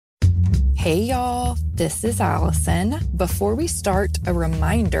Hey y'all, this is Allison. Before we start, a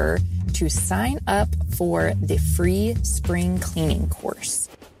reminder to sign up for the free spring cleaning course.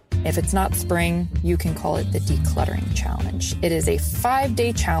 If it's not spring, you can call it the Decluttering Challenge. It is a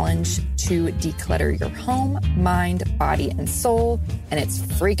 5-day challenge to declutter your home, mind, body, and soul, and it's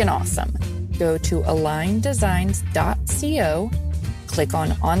freaking awesome. Go to aligndesigns.co, click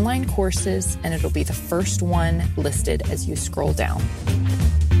on online courses, and it'll be the first one listed as you scroll down.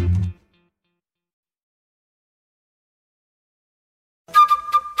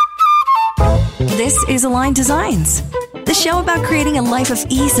 This is Aligned Designs, the show about creating a life of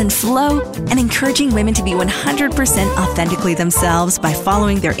ease and flow and encouraging women to be 100% authentically themselves by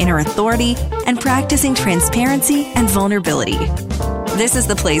following their inner authority and practicing transparency and vulnerability. This is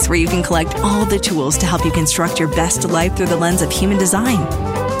the place where you can collect all the tools to help you construct your best life through the lens of human design.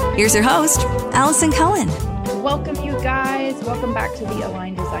 Here's your host, Allison Cullen. Welcome, you guys. Welcome back to the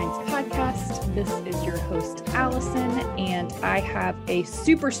Aligned Designs podcast. This is your host, Allison, and I have a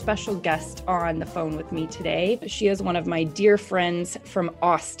super special guest on the phone with me today. She is one of my dear friends from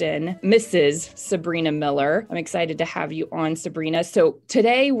Austin, Mrs. Sabrina Miller. I'm excited to have you on, Sabrina. So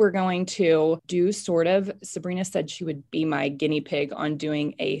today we're going to do Sabrina said she would be my guinea pig on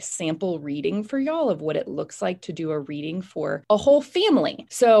doing a sample reading for y'all of what it looks like to do a reading for a whole family.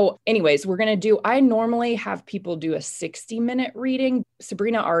 So anyways, I normally have people do a 60-minute reading.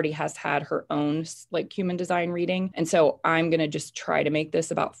 Sabrina already has had her own human design reading. And so I'm going to just try to make this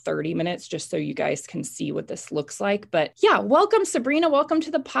about 30 minutes just so you guys can see what this looks like. But yeah, welcome, Sabrina. Welcome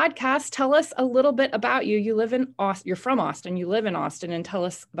to the podcast. Tell us a little bit about you. You live in Austin. You're from Austin. You live in Austin, and tell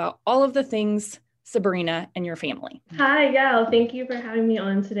us about all of the things Sabrina and your family. Hi, yeah, thank you for having me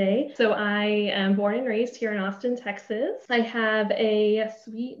on today. So I am born and raised here in Austin, Texas. I have a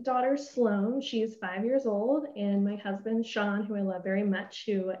sweet daughter, Sloan. She's 5 years old, and my husband, Sean, who I love very much,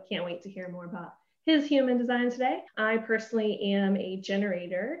 who I can't wait to hear more about his human design today. I personally am a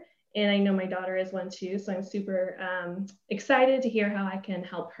generator, and I know my daughter is one too, so I'm super excited to hear how I can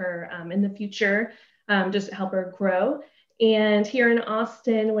help her in the future, just help her grow. And here in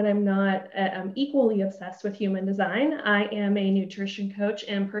Austin, when I'm not equally obsessed with human design, I am a nutrition coach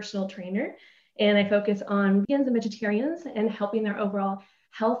and personal trainer. And I focus on vegans and vegetarians and helping their overall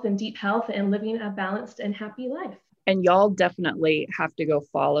health and deep health and living a balanced and happy life. And y'all definitely have to go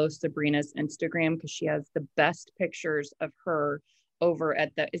follow Sabrina's Instagram because she has the best pictures of her over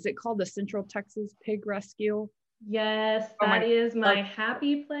at is it called the Central Texas Pig Rescue? Yes, that is my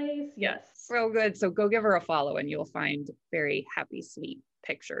happy place. Yes. So good. So go give her a follow and you'll find very happy, sweet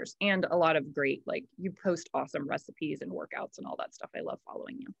pictures and a lot of great, you post awesome recipes and workouts and all that stuff. I love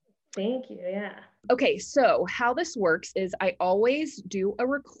following you. Thank you. Yeah. Okay. So how this works is I always do a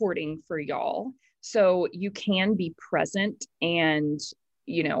recording for y'all. So you can be present and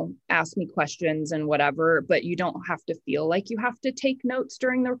ask me questions and whatever, but you don't have to feel like you have to take notes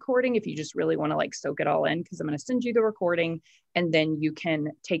during the recording if you just really want to soak it all in, because I'm going to send you the recording and then you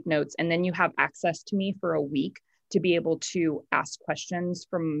can take notes and then you have access to me for a week to be able to ask questions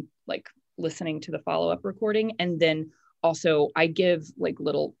from listening to the follow-up recording. And then also I give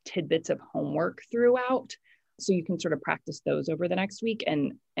little tidbits of homework throughout. So you can sort of practice those over the next week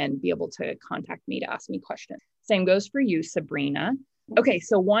and be able to contact me to ask me questions. Same goes for you, Sabrina. Okay,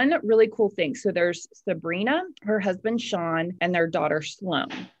 so one really cool thing. So there's Sabrina, her husband, Sean, and their daughter, Sloan.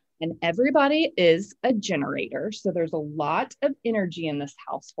 And everybody is a generator. So there's a lot of energy in this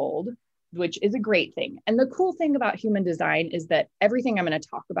household, which is a great thing. And the cool thing about human design is that everything I'm going to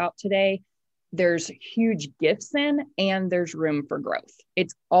talk about today, there's huge gifts in and there's room for growth.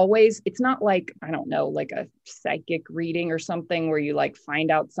 It's not a psychic reading or something where you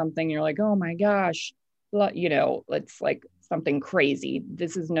find out something, you're like, oh my gosh, it's something crazy.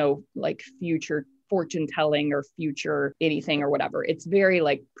 This is no future fortune telling or future anything or whatever. It's very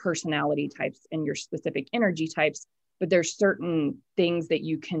personality types and your specific energy types, but there's certain things that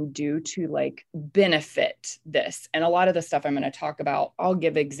you can do to benefit this. And a lot of the stuff I'm going to talk about, I'll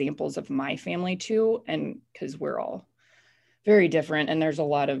give examples of my family too. And because we're all very different and there's a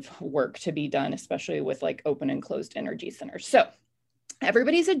lot of work to be done, especially with open and closed energy centers. So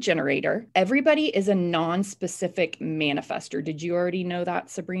everybody's a generator. Everybody is a non-specific manifester. Did you already know that,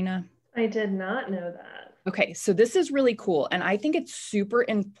 Sabrina? I did not know that. Okay, so this is really cool. And I think it's super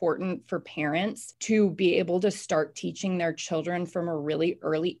important for parents to be able to start teaching their children from a really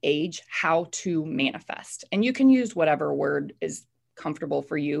early age how to manifest. And you can use whatever word is comfortable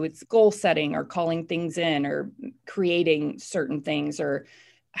for you. It's goal setting or calling things in or creating certain things or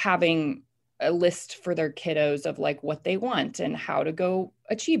having a list for their kiddos of what they want and how to go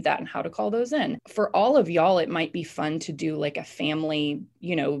achieve that and how to call those in. For all of y'all, it might be fun to do like a family,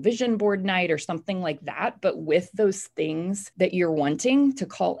 vision board night or something like that. But with those things that you're wanting to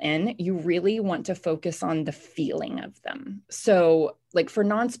call in, you really want to focus on the feeling of them. So like for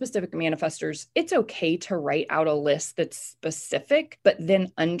non-specific manifestors, it's okay to write out a list that's specific, but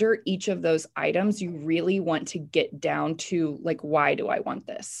then under each of those items, you really want to get down to like, why do I want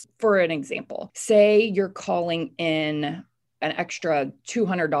this? For an example, say you're calling in an extra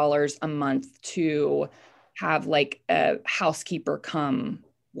 $200 a month to have like a housekeeper come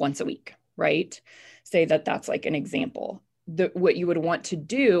once a week, right? Say that that's like an example. What you would want to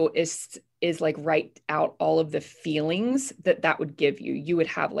do is like write out all of the feelings that would give you. You would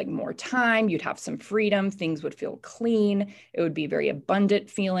have like more time, you'd have some freedom, things would feel clean. It would be very abundant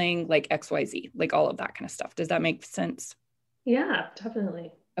feeling, like XYZ, like all of that kind of stuff. Does that make sense? Yeah,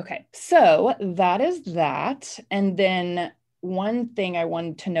 definitely. Okay, so that is that. And then one thing I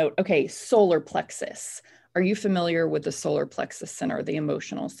wanted to note, okay, solar plexus. Are you familiar with the solar plexus center, the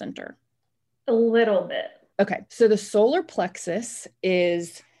emotional center? A little bit. Okay, so the solar plexus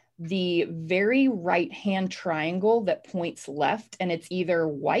is the very right-hand triangle that points left, and it's either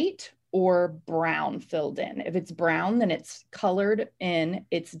white or brown filled in. If it's brown, then it's colored in,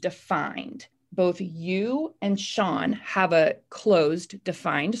 it's defined. Both you and Sean have a closed,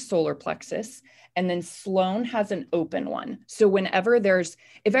 defined solar plexus, and then Sloan has an open one. So whenever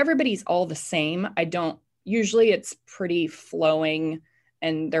if everybody's all the same, usually it's pretty flowing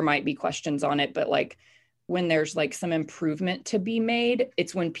and there might be questions on it, but like when there's like some improvement to be made,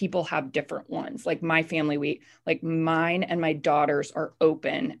 it's when people have different ones. Like my family, like mine and my daughters are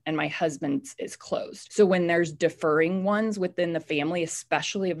open and my husband's is closed. So when there's differing ones within the family,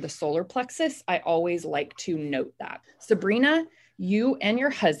 especially of the solar plexus, I always like to note that. Sabrina, you and your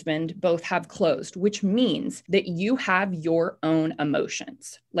husband both have closed, which means that you have your own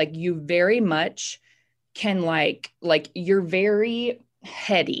emotions. Like you very much can like you're very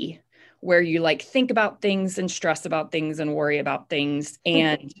heady, where you like think about things and stress about things and worry about things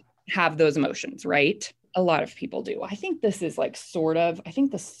and have those emotions, right? A lot of people do. I think this is like I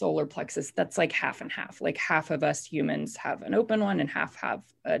think the solar plexus, that's like half and half. Like half of us humans have an open one and half have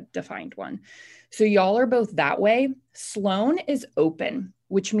a defined one. So y'all are both that way. Sloan is open,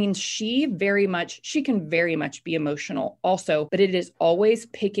 which means she can very much be emotional also, but it is always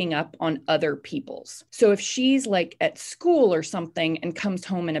picking up on other people's. So if she's like at school or something and comes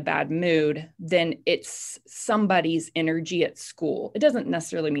home in a bad mood, then it's somebody's energy at school. It doesn't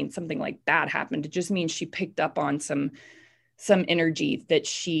necessarily mean something like bad happened. It just means she picked up on some energy that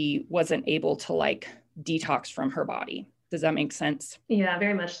she wasn't able to like detox from her body. Does that make sense? Yeah,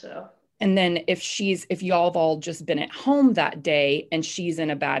 very much so. And then if y'all have all just been at home that day and she's in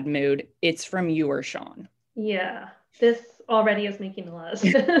a bad mood, it's from you or Sean. Yeah, this already is making a lot of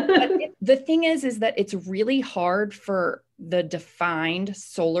sense. The thing is that it's really hard for the defined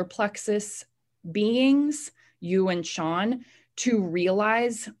solar plexus beings, you and Sean, to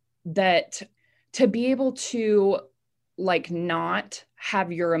realize that, to be able to like not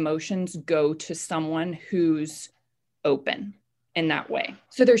have your emotions go to someone who's open in that way.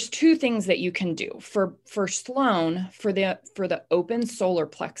 So there's two things that you can do for Sloan, for the open solar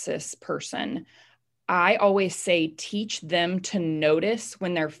plexus person. I always say, teach them to notice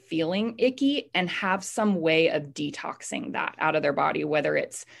when they're feeling icky and have some way of detoxing that out of their body, whether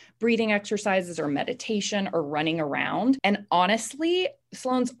it's breathing exercises or meditation or running around. And honestly,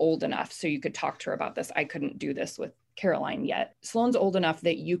 Sloan's old enough, so you could talk to her about this. I couldn't do this with Caroline yet. Sloan's old enough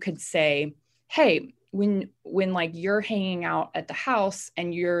that you could say, hey, when like you're hanging out at the house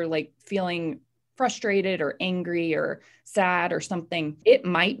and you're like feeling frustrated or angry or sad or something, it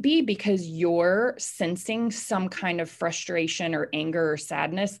might be because you're sensing some kind of frustration or anger or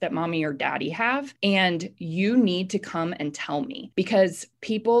sadness that mommy or daddy have. And you need to come and tell me, because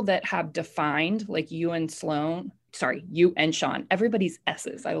people that have defined, like you and Sean, everybody's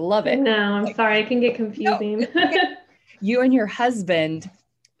S's. I love it. No, I'm sorry. It can get confusing. No, okay. You and your husband,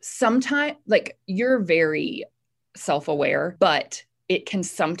 sometimes like you're very self-aware, but it can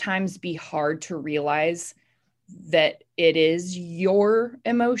sometimes be hard to realize that it is your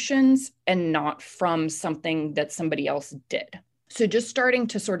emotions and not from something that somebody else did. So just starting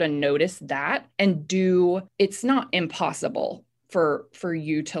to sort of notice that and it's not impossible for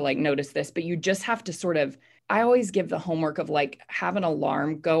you to like notice this, but you just have to sort of, I always give the homework of like have an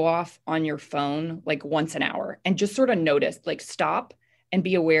alarm go off on your phone like once an hour and just sort of notice, like stop and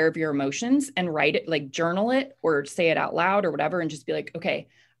be aware of your emotions and write it, like journal it or say it out loud or whatever. And just be like, okay,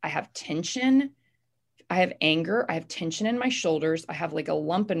 I have tension. I have anger. I have tension in my shoulders. I have like a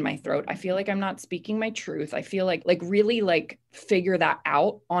lump in my throat. I feel like I'm not speaking my truth. I feel like really like figure that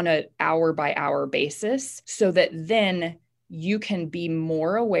out on an hour by hour basis so that then you can be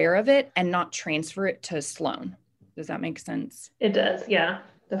more aware of it and not transfer it to Sloan. Does that make sense? It does. Yeah,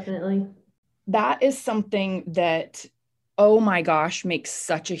 definitely. That is something that, oh my gosh, makes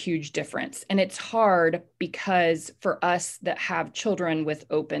such a huge difference. And it's hard because for us that have children with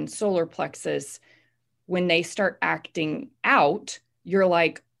open solar plexus, when they start acting out, you're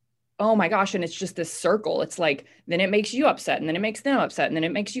like, oh my gosh. And it's just this circle. It's like, then it makes you upset and then it makes them upset and then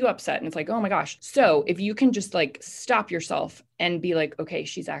it makes you upset. And it's like, oh my gosh. So if you can just like stop yourself and be like, okay,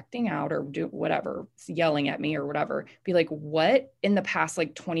 she's acting out or do whatever, yelling at me or whatever, be like, what in the past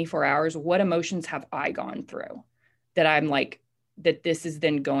like 24 hours, what emotions have I gone through that I'm like, that this is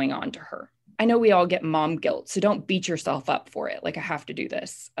then going on to her? I know we all get mom guilt, so don't beat yourself up for it. Like, I have to do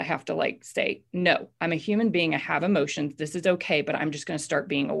this. I have to like say, no, I'm a human being. I have emotions. This is okay, but I'm just going to start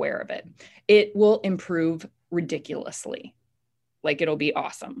being aware of it. It will improve ridiculously. Like, it'll be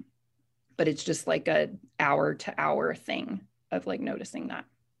awesome. But it's just like a hour to hour thing of like noticing that.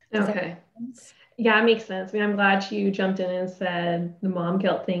 Okay. Yeah, it makes sense. I mean, I'm glad you jumped in and said the mom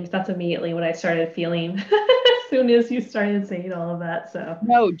guilt thing. That's immediately what I started feeling as soon as you started saying all of that. So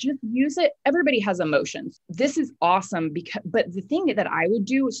no, just use it. Everybody has emotions. This is awesome but the thing that I would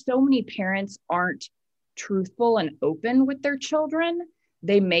do is so many parents aren't truthful and open with their children.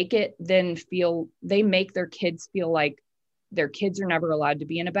 They make their kids feel like their kids are never allowed to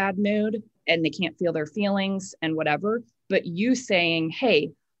be in a bad mood and they can't feel their feelings and whatever. But you saying,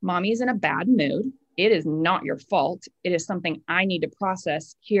 hey, mommy's in a bad mood. It is not your fault. It is something I need to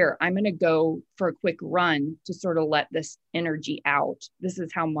process. Here, I'm going to go for a quick run to sort of let this energy out. This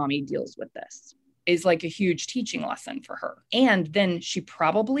is how mommy deals with this. Is like a huge teaching lesson for her. And then she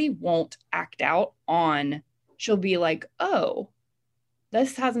probably won't act out on, she'll be like, oh,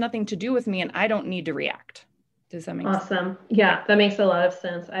 this has nothing to do with me and I don't need to react. Does that make sense? Awesome. Yeah, that makes a lot of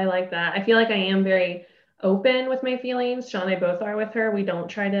sense. I like that. I feel like I am very open with my feelings. Sean and I both are with her. We don't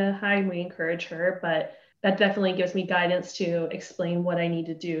try to hide, we encourage her, but that definitely gives me guidance to explain what I need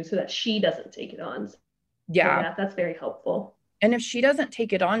to do so that she doesn't take it on. So yeah, that's very helpful. And if she doesn't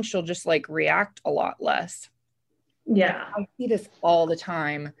take it on, she'll just like react a lot less. Yeah. I see this all the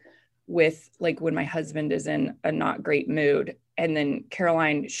time with like when my husband is in a not great mood. And then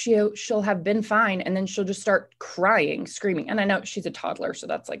Caroline, she'll have been fine. And then she'll just start crying, screaming. And I know she's a toddler, so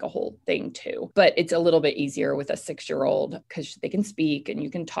that's like a whole thing too. But it's a little bit easier with a 6-year-old because they can speak and you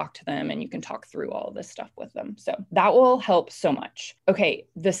can talk to them and you can talk through all of this stuff with them. So that will help so much. Okay,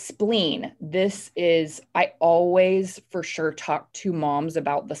 the spleen. I always for sure talk to moms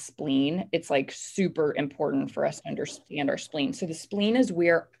about the spleen. It's like super important for us to understand our spleen. So the spleen is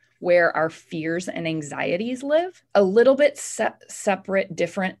where our fears and anxieties live, a little bit separate,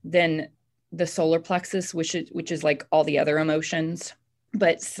 different than the solar plexus, which is like all the other emotions.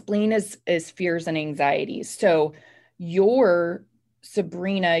 But spleen is fears and anxieties. So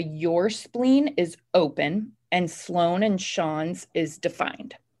Sabrina, your spleen is open and Sloan and Sean's is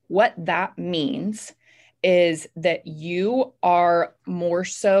defined. What that means is that you are more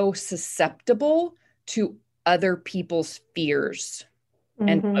so susceptible to other people's fears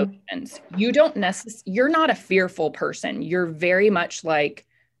and emotions. You're not a fearful person. You're very much like,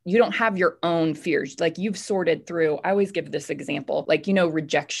 you don't have your own fears. Like you've sorted through, I always give this example, like,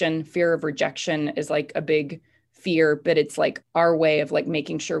 rejection, fear of rejection is like a big fear, but it's like our way of like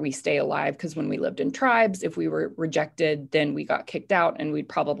making sure we stay alive. Because when we lived in tribes, if we were rejected, then we got kicked out and we'd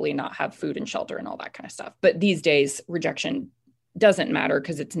probably not have food and shelter and all that kind of stuff. But these days, rejection doesn't matter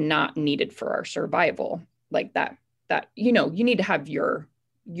because it's not needed for our survival. Like that, you need to have your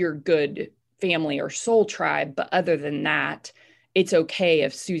good family or soul tribe. But other than that, it's okay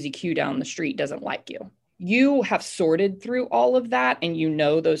if Susie Q down the street doesn't like you. You have sorted through all of that and you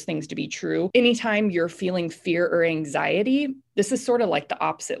know those things to be true. Anytime you're feeling fear or anxiety, this is sort of like the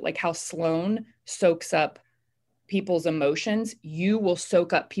opposite, like how Sloan soaks up people's emotions, you will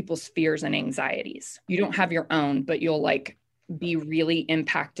soak up people's fears and anxieties. You don't have your own, but you'll like be really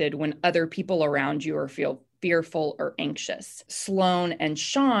impacted when other people around you feel fearful or anxious. Sloan and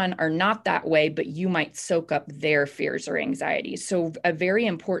Sean are not that way, but you might soak up their fears or anxieties. So a very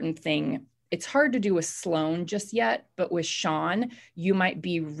important thing, it's hard to do with Sloan just yet, but with Sean, you might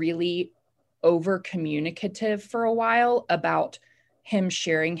be really over communicative for a while about him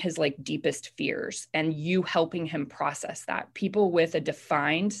sharing his like deepest fears and you helping him process that. People with a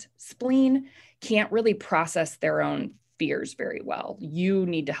defined spleen can't really process their own fears very well. You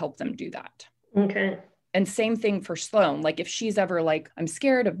need to help them do that. Okay. And same thing for Sloan. Like if she's ever like, I'm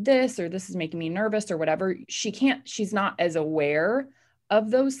scared of this, or this is making me nervous or whatever, she's not as aware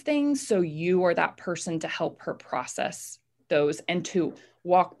of those things. So you are that person to help her process those and to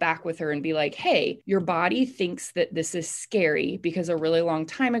walk back with her and be like, hey, your body thinks that this is scary because a really long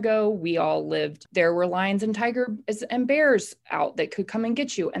time ago, we all lived, there were lions and tigers and bears out that could come and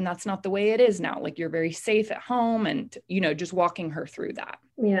get you. And that's not the way it is now. Like you're very safe at home and, just walking her through that.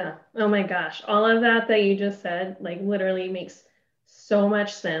 Yeah. Oh my gosh. All of that you just said, like literally makes so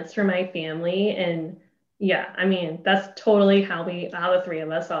much sense for my family. And yeah, I mean, that's totally how the three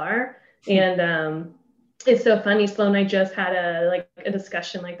of us are. And it's so funny. Sloan and I just had a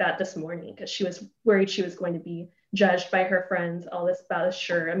discussion like that this morning because she was worried she was going to be judged by her friends, all this about a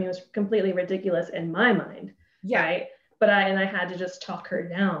shirt. I mean, it was completely ridiculous in my mind. Yeah. Right. But I had to just talk her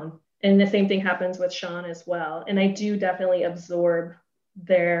down. And the same thing happens with Sean as well. And I do definitely absorb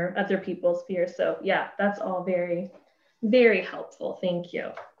their other people's fears. So yeah, that's all very, very helpful. Thank you.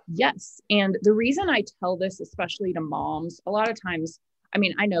 Yes. And the reason I tell this, especially to moms, a lot of times, I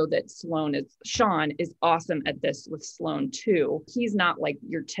mean, I know that Sean is awesome at this with Sloan too. He's not like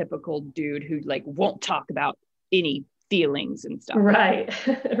your typical dude who like won't talk about any feelings and stuff. Right.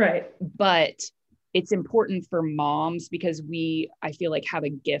 Right. But it's important for moms because I feel like have a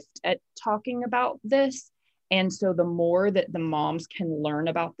gift at talking about this. And so the more that the moms can learn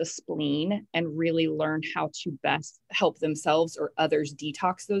about the spleen and really learn how to best help themselves or others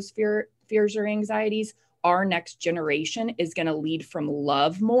detox those fears or anxieties, our next generation is going to lead from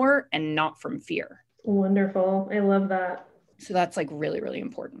love more and not from fear. Wonderful. I love that. So that's like really, really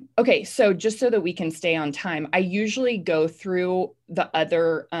important. Okay. So just so that we can stay on time, I usually go through the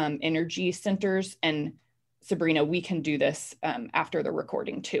other energy centers, and Sabrina, we can do this after the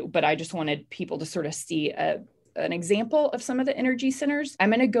recording too, but I just wanted people to sort of see an example of some of the energy centers.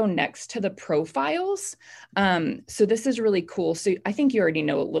 I'm going to go next to the profiles. So this is really cool. So I think you already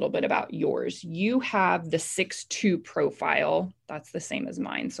know a little bit about yours. You have the 6-2 profile. That's the same as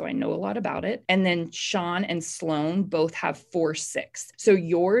mine. So I know a lot about it. And then Sean and Sloan both have 4-6. So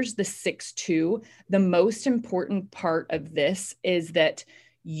yours, the 6-2, the most important part of this is that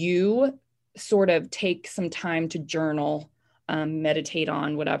you sort of take some time to journal, meditate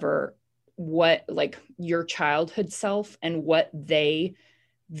on whatever, what like your childhood self and what they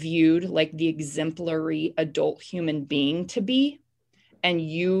viewed like the exemplary adult human being to be. And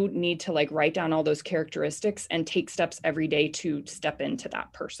you need to like write down all those characteristics and take steps every day to step into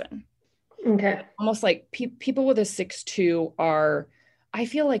that person. Okay. Almost like people with a 6-2 are, I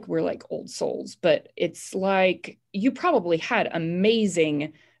feel like we're like old souls, but it's like you probably had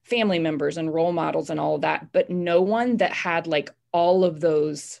amazing family members and role models and all of that, but no one that had like all of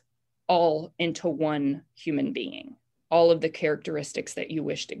those all into one human being, all of the characteristics that you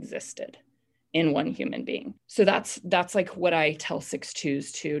wished existed in one human being. So that's like what I tell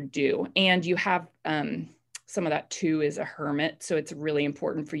 6-2s to do. And you have some of that too is a hermit. So it's really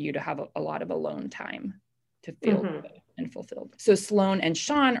important for you to have a lot of alone time to feel good and fulfilled. So Sloan and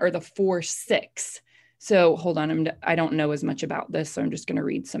Sean are the 4-6. So hold on, I don't know as much about this, so I'm just going to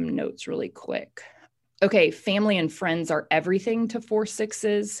read some notes really quick. Okay, family and friends are everything to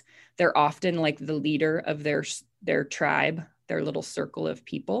 4-6s. They're often like the leader of their tribe, their little circle of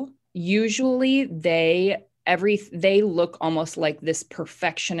people. Usually they look almost like this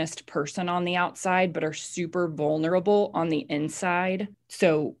perfectionist person on the outside, but are super vulnerable on the inside.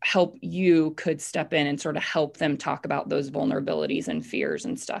 So you could step in and sort of help them talk about those vulnerabilities and fears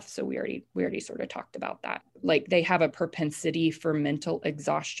and stuff. So we already sort of talked about that. Like they have a propensity for mental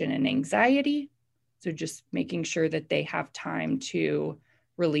exhaustion and anxiety. So just making sure that they have time to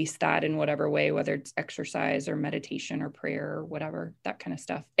release that in whatever way, whether it's exercise or meditation or prayer or whatever, that kind of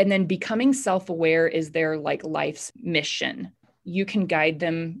stuff. And then becoming self-aware is their like life's mission. You can guide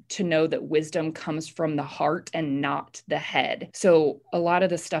them to know that wisdom comes from the heart and not the head. So a lot of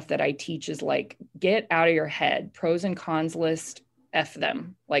the stuff that I teach is like, get out of your head, pros and cons list, F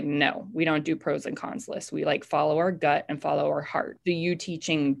them. Like, no, we don't do pros and cons lists. We like follow our gut and follow our heart. So you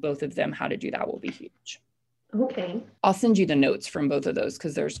teaching both of them how to do that will be huge. Okay. I'll send you the notes from both of those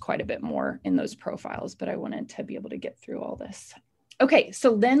because there's quite a bit more in those profiles, but I wanted to be able to get through all this. Okay,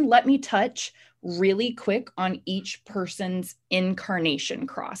 so then let me touch really quick on each person's incarnation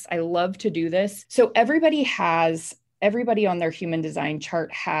cross. I love to do this. So everybody on their human design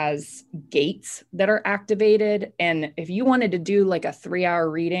chart has gates that are activated. And if you wanted to do like a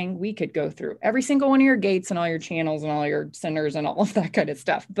 3-hour reading, we could go through every single one of your gates and all your channels and all your centers and all of that kind of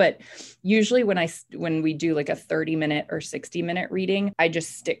stuff. But usually when we do like a 30-minute or 60-minute reading, I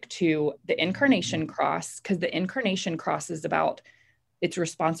just stick to the incarnation cross because the incarnation cross is about It's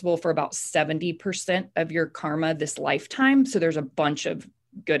responsible for about 70% of your karma this lifetime. So there's a bunch of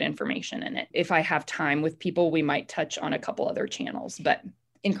good information in it. If I have time with people, we might touch on a couple other channels, but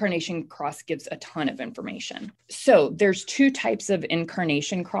Incarnation Cross gives a ton of information. So there's two types of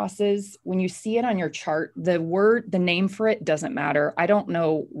incarnation crosses. When you see it on your chart, the name for it doesn't matter. I don't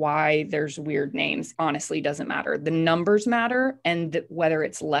know why there's weird names. Honestly, doesn't matter. The numbers matter, and whether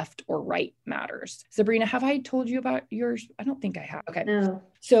it's left or right matters. Sabrina, have I told you about yours? I don't think I have. Okay. No.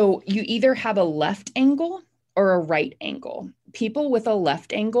 So you either have a left angle or a right angle. People with a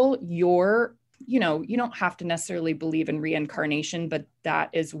left angle, you don't have to necessarily believe in reincarnation, but that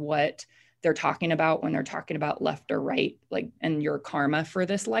is what they're talking about when they're talking about left or right, like, and your karma for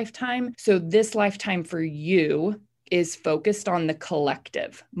this lifetime. So this lifetime for you is focused on the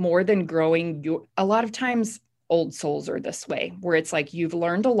collective more than growing a lot of times old souls are this way, where it's like you've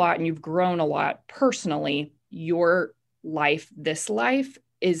learned a lot and you've grown a lot personally. Your life, this life,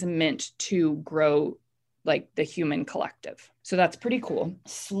 is meant to grow like the human collective. So that's pretty cool.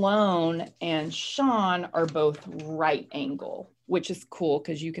 Sloan and Sean are both right angle, which is cool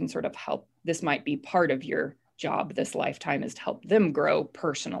because you can sort of help. This might be part of your job this lifetime, is to help them grow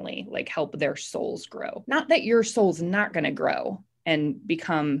personally, like help their souls grow. Not that your soul's not going to grow and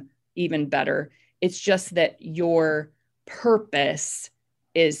become even better. It's just that your purpose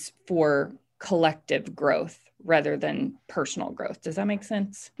is for collective growth rather than personal growth. Does that make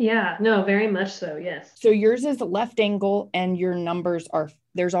sense? Yeah, no, very much so. Yes. So yours is left angle, and your numbers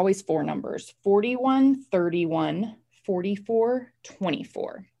there's always 4 numbers: 41, 31, 44,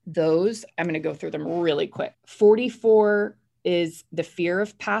 24. Those, I'm going to go through them really quick. 44 is the fear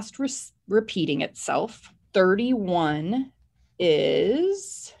of past repeating itself. 31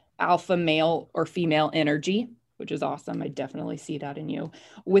 is alpha male or female energy, which is awesome. I definitely see that in you.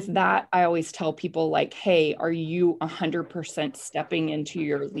 With that, I always tell people like, hey, are you 100% stepping into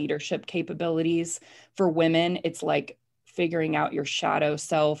your leadership capabilities? For women, it's like figuring out your shadow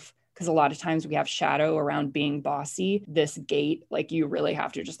self, because a lot of times we have shadow around being bossy. This gate, like you really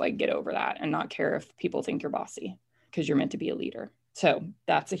have to just like get over that and not care if people think you're bossy, because you're meant to be a leader. So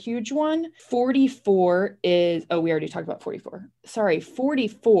that's a huge one. 44 is, we already talked about 44. Sorry,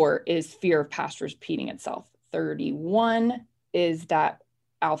 44 is fear of past repeating itself. 31 is that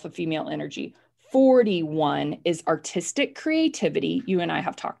alpha female energy. 41 is artistic creativity. You and I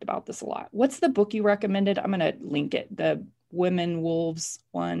have talked about this a lot. What's the book you recommended? I'm going to link it. The Women Wolves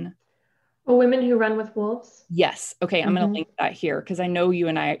one. Oh, Women Who Run with Wolves. Yes. Okay. I'm going to link that here because I know you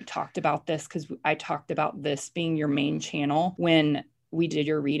and I talked about this, because I talked about this being your main channel when we did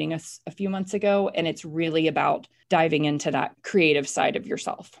your reading a few months ago. And it's really about diving into that creative side of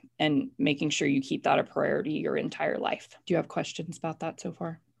yourself and making sure you keep that a priority your entire life. Do you have questions about that so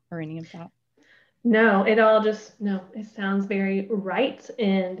far, or any of that? No, it sounds very right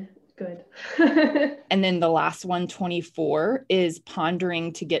and good. And then the last one, 24, is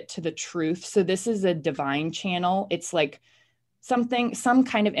pondering to get to the truth. So this is a divine channel. It's like some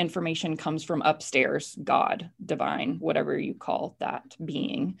kind of information comes from upstairs, God, divine, whatever you call that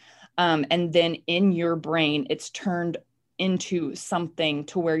being. And then in your brain, it's turned into something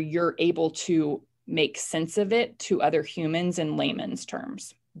to where you're able to make sense of it to other humans in layman's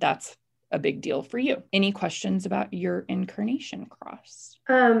terms. That's a big deal for you. Any questions about your incarnation cross?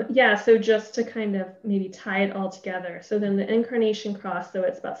 Yeah, so just to kind of maybe tie it all together. So then the incarnation cross, so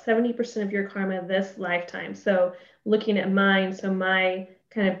it's about 70% of your karma this lifetime. So looking at mine, so my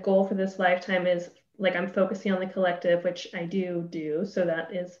kind of goal for this lifetime is like I'm focusing on the collective, which I do. So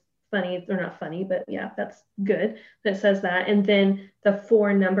that is funny, or not funny, but yeah, that's good that says that. And then the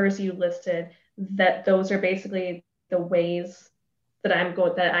 4 numbers you listed, that those are basically the ways that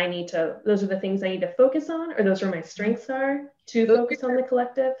those are the things I need to focus on, or those are my strengths are to focus on the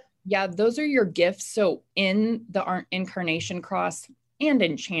collective? Yeah, those are your gifts. So in the incarnation cross and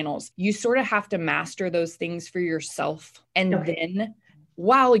in channels, you sort of have to master those things for yourself. And then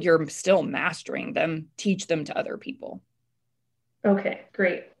while you're still mastering them, teach them to other people. Okay,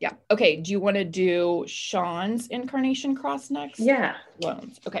 great. Yeah. Okay. Do you want to do Sean's incarnation cross next? Yeah.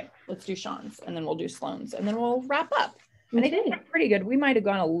 Sloan's. Okay. Let's do Sean's, and then we'll do Sloan's, and then we'll wrap up. Okay. I think that's pretty good. We might have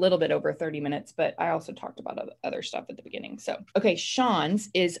gone a little bit over 30 minutes, but I also talked about other stuff at the beginning. So, okay, Sean's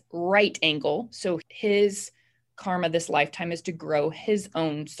is right angle. So his karma this lifetime is to grow his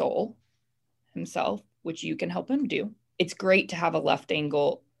own soul himself, which you can help him do. It's great to have a left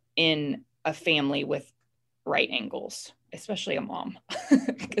angle in a family with right angles, especially a mom,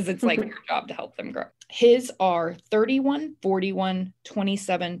 because it's like your job to help them grow. His are 31, 41,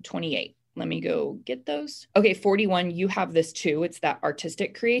 27, 28. Let me go get those. Okay, 41, you have this too. It's that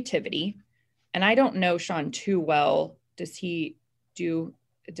artistic creativity. And I don't know Sean too well. Does he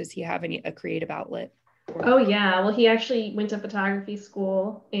does he have a creative outlet? Oh yeah. Well, he actually went to photography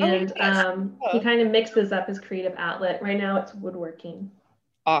school, and yes. he kind of mixes up his creative outlet. Right now it's woodworking.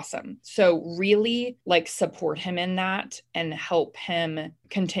 Awesome. So really like support him in that and help him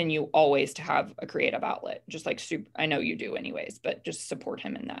continue always to have a creative outlet. Just like I know you do anyways, but just support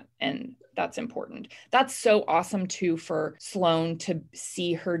him in that. And that's important. That's so awesome too for Sloan to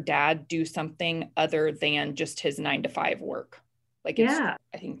see her dad do something other than just his 9-to-5 work. Like, Yeah.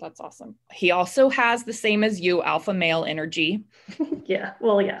 I think that's awesome. He also has the same as you, alpha male energy. Yeah.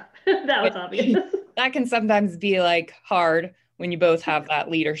 Well, yeah, that was obvious. That can sometimes be like hard when you both have that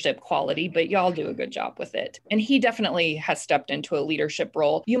leadership quality, but y'all do a good job with it. And he definitely has stepped into a leadership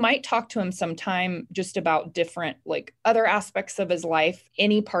role. You might talk to him sometime just about different, like other aspects of his life,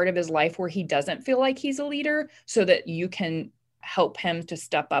 any part of his life where he doesn't feel like he's a leader, so that you can help him to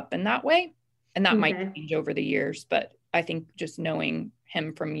step up in that way. And that might change over the years, but I think just knowing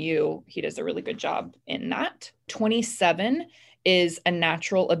him from you, he does a really good job in that. 27 is a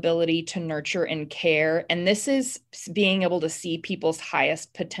natural ability to nurture and care. And this is being able to see people's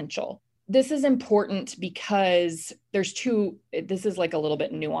highest potential. This is important because this is like a little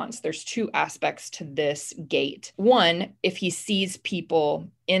bit nuanced. There's two aspects to this gate. One, if he sees people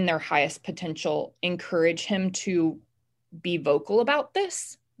in their highest potential, encourage him to be vocal about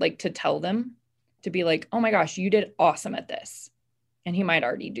this, like to tell them, to be like, oh my gosh, you did awesome at this. And he might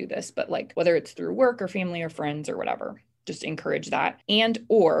already do this, but like whether it's through work or family or friends or whatever, just encourage that. And,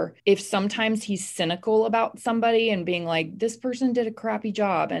 or if sometimes he's cynical about somebody and being like, this person did a crappy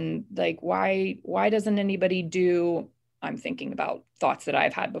job. And like, why doesn't anybody do, I'm thinking about thoughts that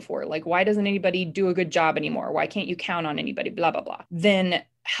I've had before. Like, why doesn't anybody do a good job anymore? Why can't you count on anybody? Blah, blah, blah. Then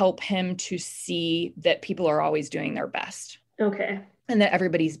help him to see that people are always doing their best. Okay. And that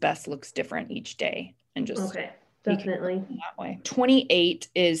everybody's best looks different each day. And just okay, definitely that way. 28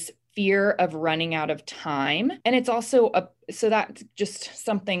 is fear of running out of time. And it's also so that's just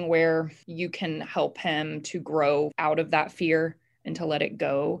something where you can help him to grow out of that fear and to let it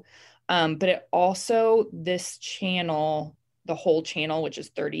go. But it also, this channel, the whole channel, which is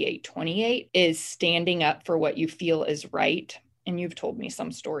 3828, is standing up for what you feel is right. And you've told me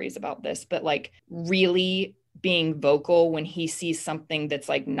some stories about this, but like really being vocal when he sees something that's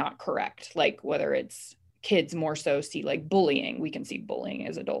like not correct, like whether it's kids more so see like bullying. We can see bullying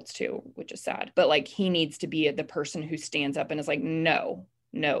as adults too, which is sad. But like he needs to be the person who stands up and is like, no,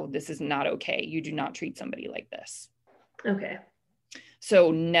 this is not okay. You do not treat somebody like this. Okay.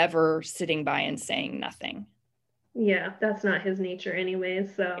 So never sitting by and saying nothing. Yeah, that's not his nature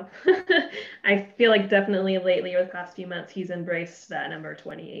anyways. So I feel like definitely lately or the past few months, he's embraced that number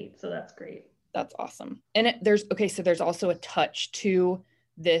 28. So that's great. That's awesome. And there's also a touch to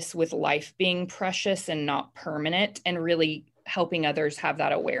this with life being precious and not permanent, and really helping others have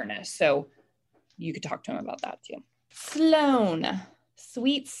that awareness. So you could talk to him about that too. Sloan,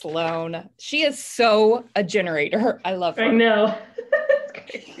 sweet Sloan. She is so a generator. I love her. I know.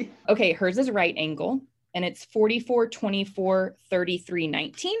 Okay, hers is right angle, and it's 44, 24, 33,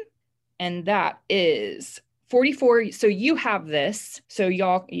 19. And that is 44. So you have this. So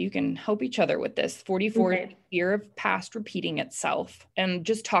you can help each other with this. 44 is fear of past repeating itself, and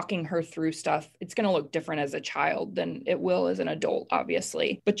just talking her through stuff. It's going to look different as a child than it will as an adult,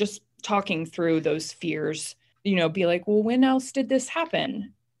 obviously, but just talking through those fears, be like, well, when else did this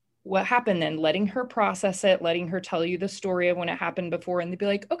happen? What happened then? Letting her process it, letting her tell you the story of when it happened before. And they'd be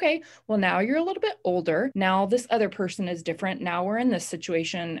like, okay, well, now you're a little bit older. Now this other person is different. Now we're in this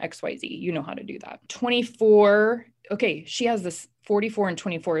situation, XYZ. You know how to do that. 24. Okay. She has this 44 and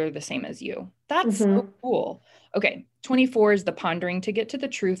 24 are the same as you. That's so cool. Okay. 24 is the pondering to get to the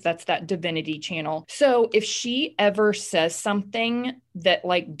truth. That's that divinity channel. So if she ever says something that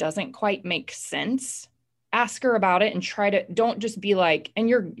like doesn't quite make sense, ask her about it and don't just be like, and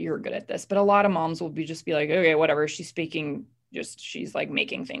you're good at this, but a lot of moms will just be like, okay, whatever. She's speaking, she's like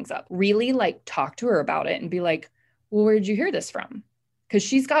making things up. Really like talk to her about it and be like, well, where did you hear this from? Because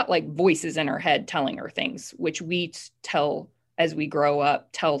she's got like voices in her head telling her things, which we tell as we grow up,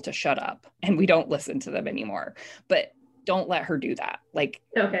 tell to shut up, and we don't listen to them anymore. But don't let her do that. Like,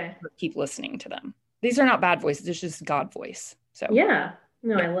 okay, keep listening to them. These are not bad voices. It's just God voice. So yeah.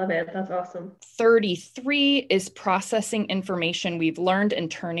 No, I love it. That's awesome. 33 is processing information we've learned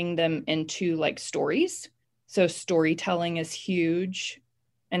and turning them into like stories. So storytelling is huge,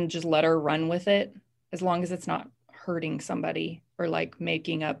 and just let her run with it as long as it's not hurting somebody or like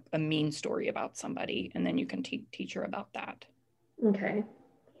making up a mean story about somebody. And then you can teach her about that. Okay.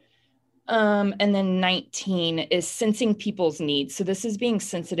 And then 19 is sensing people's needs. So this is being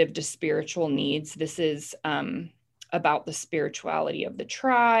sensitive to spiritual needs. This is about the spirituality of the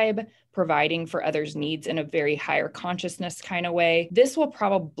tribe, providing for others' needs in a very higher consciousness kind of way. This will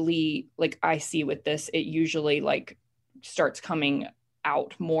probably, like I see with this, it usually like starts coming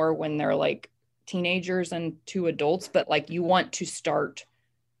out more when they're like teenagers and to adults, but like you want to start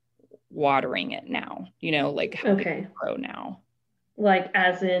watering it now, like how Okay. grow now. Like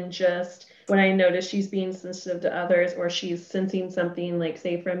as in just when I notice she's being sensitive to others or she's sensing something like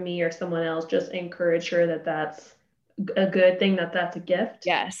say from me or someone else, just encourage her that that's a good thing, that's a gift.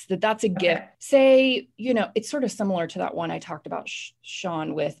 Yes, that's a gift. Say, it's sort of similar to that one I talked about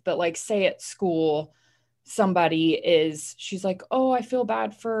Sean with, but like say at school, she's like, oh, I feel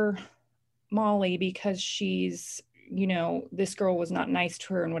bad for Molly because she's, this girl was not nice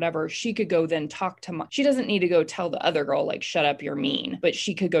to her and whatever. She could go then talk to, she doesn't need to go tell the other girl, like, shut up, you're mean, but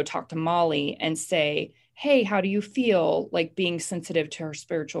she could go talk to Molly and say, hey, how do you feel? Like being sensitive to her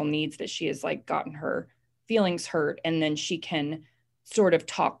spiritual needs that she has like gotten her feelings hurt. And then she can sort of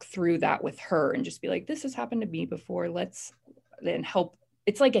talk through that with her and just be like, this has happened to me before. Let's then help.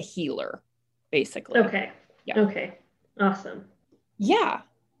 It's like a healer, basically. Okay. Yeah. Okay. Awesome. Yeah.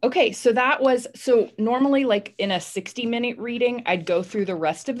 Okay. So normally like in a 60-minute reading, I'd go through the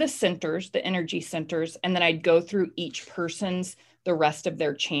rest of the centers, the energy centers, and then I'd go through each person's, the rest of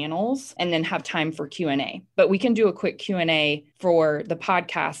their channels, and then have time for Q&A. But we can do a quick Q&A for the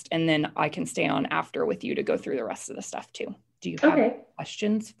podcast, and then I can stay on after with you to go through the rest of the stuff too. Do you have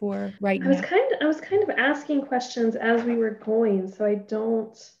questions for right now? I was kind of asking questions as we were going, so I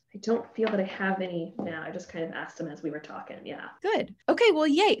don't feel that I have any now. I just kind of asked them as we were talking. Yeah. Good. Okay. Well,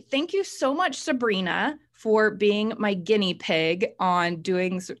 yay. Thank you so much, Sabrina, for being my guinea pig on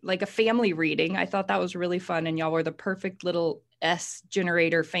doing like a family reading. I thought that was really fun. And y'all were the perfect little S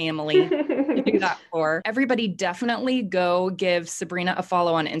generator family to do that for. Everybody definitely go give Sabrina a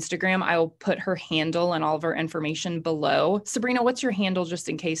follow on Instagram. I will put her handle and all of her information below. Sabrina, what's your handle just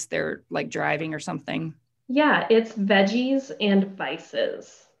in case they're like driving or something? Yeah, it's Veggies and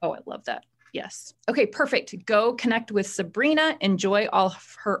Vices. Oh, I love that. Yes. Okay, perfect. Go connect with Sabrina. Enjoy all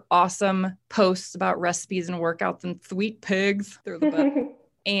of her awesome posts about recipes and workouts and sweet pigs. They're the best.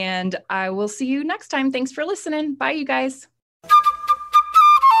 And I will see you next time. Thanks for listening. Bye, you guys.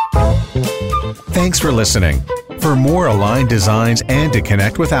 Thanks for listening. For more Align Designs and to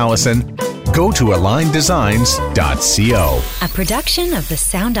connect with Allison, go to aligndesigns.co. A production of the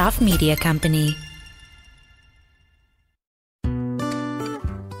Sound Off Media Company.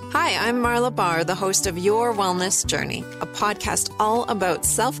 Hi, I'm Marla Barr, the host of Your Wellness Journey, a podcast all about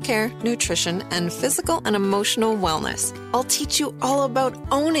self-care, nutrition, and physical and emotional wellness. I'll teach you all about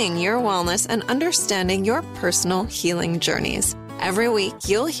owning your wellness and understanding your personal healing journeys. Every week,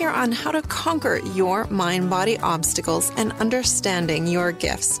 you'll hear on how to conquer your mind-body obstacles and understanding your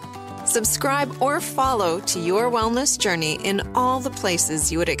gifts. Subscribe or follow to Your Wellness Journey in all the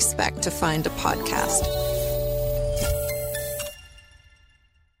places you would expect to find a podcast.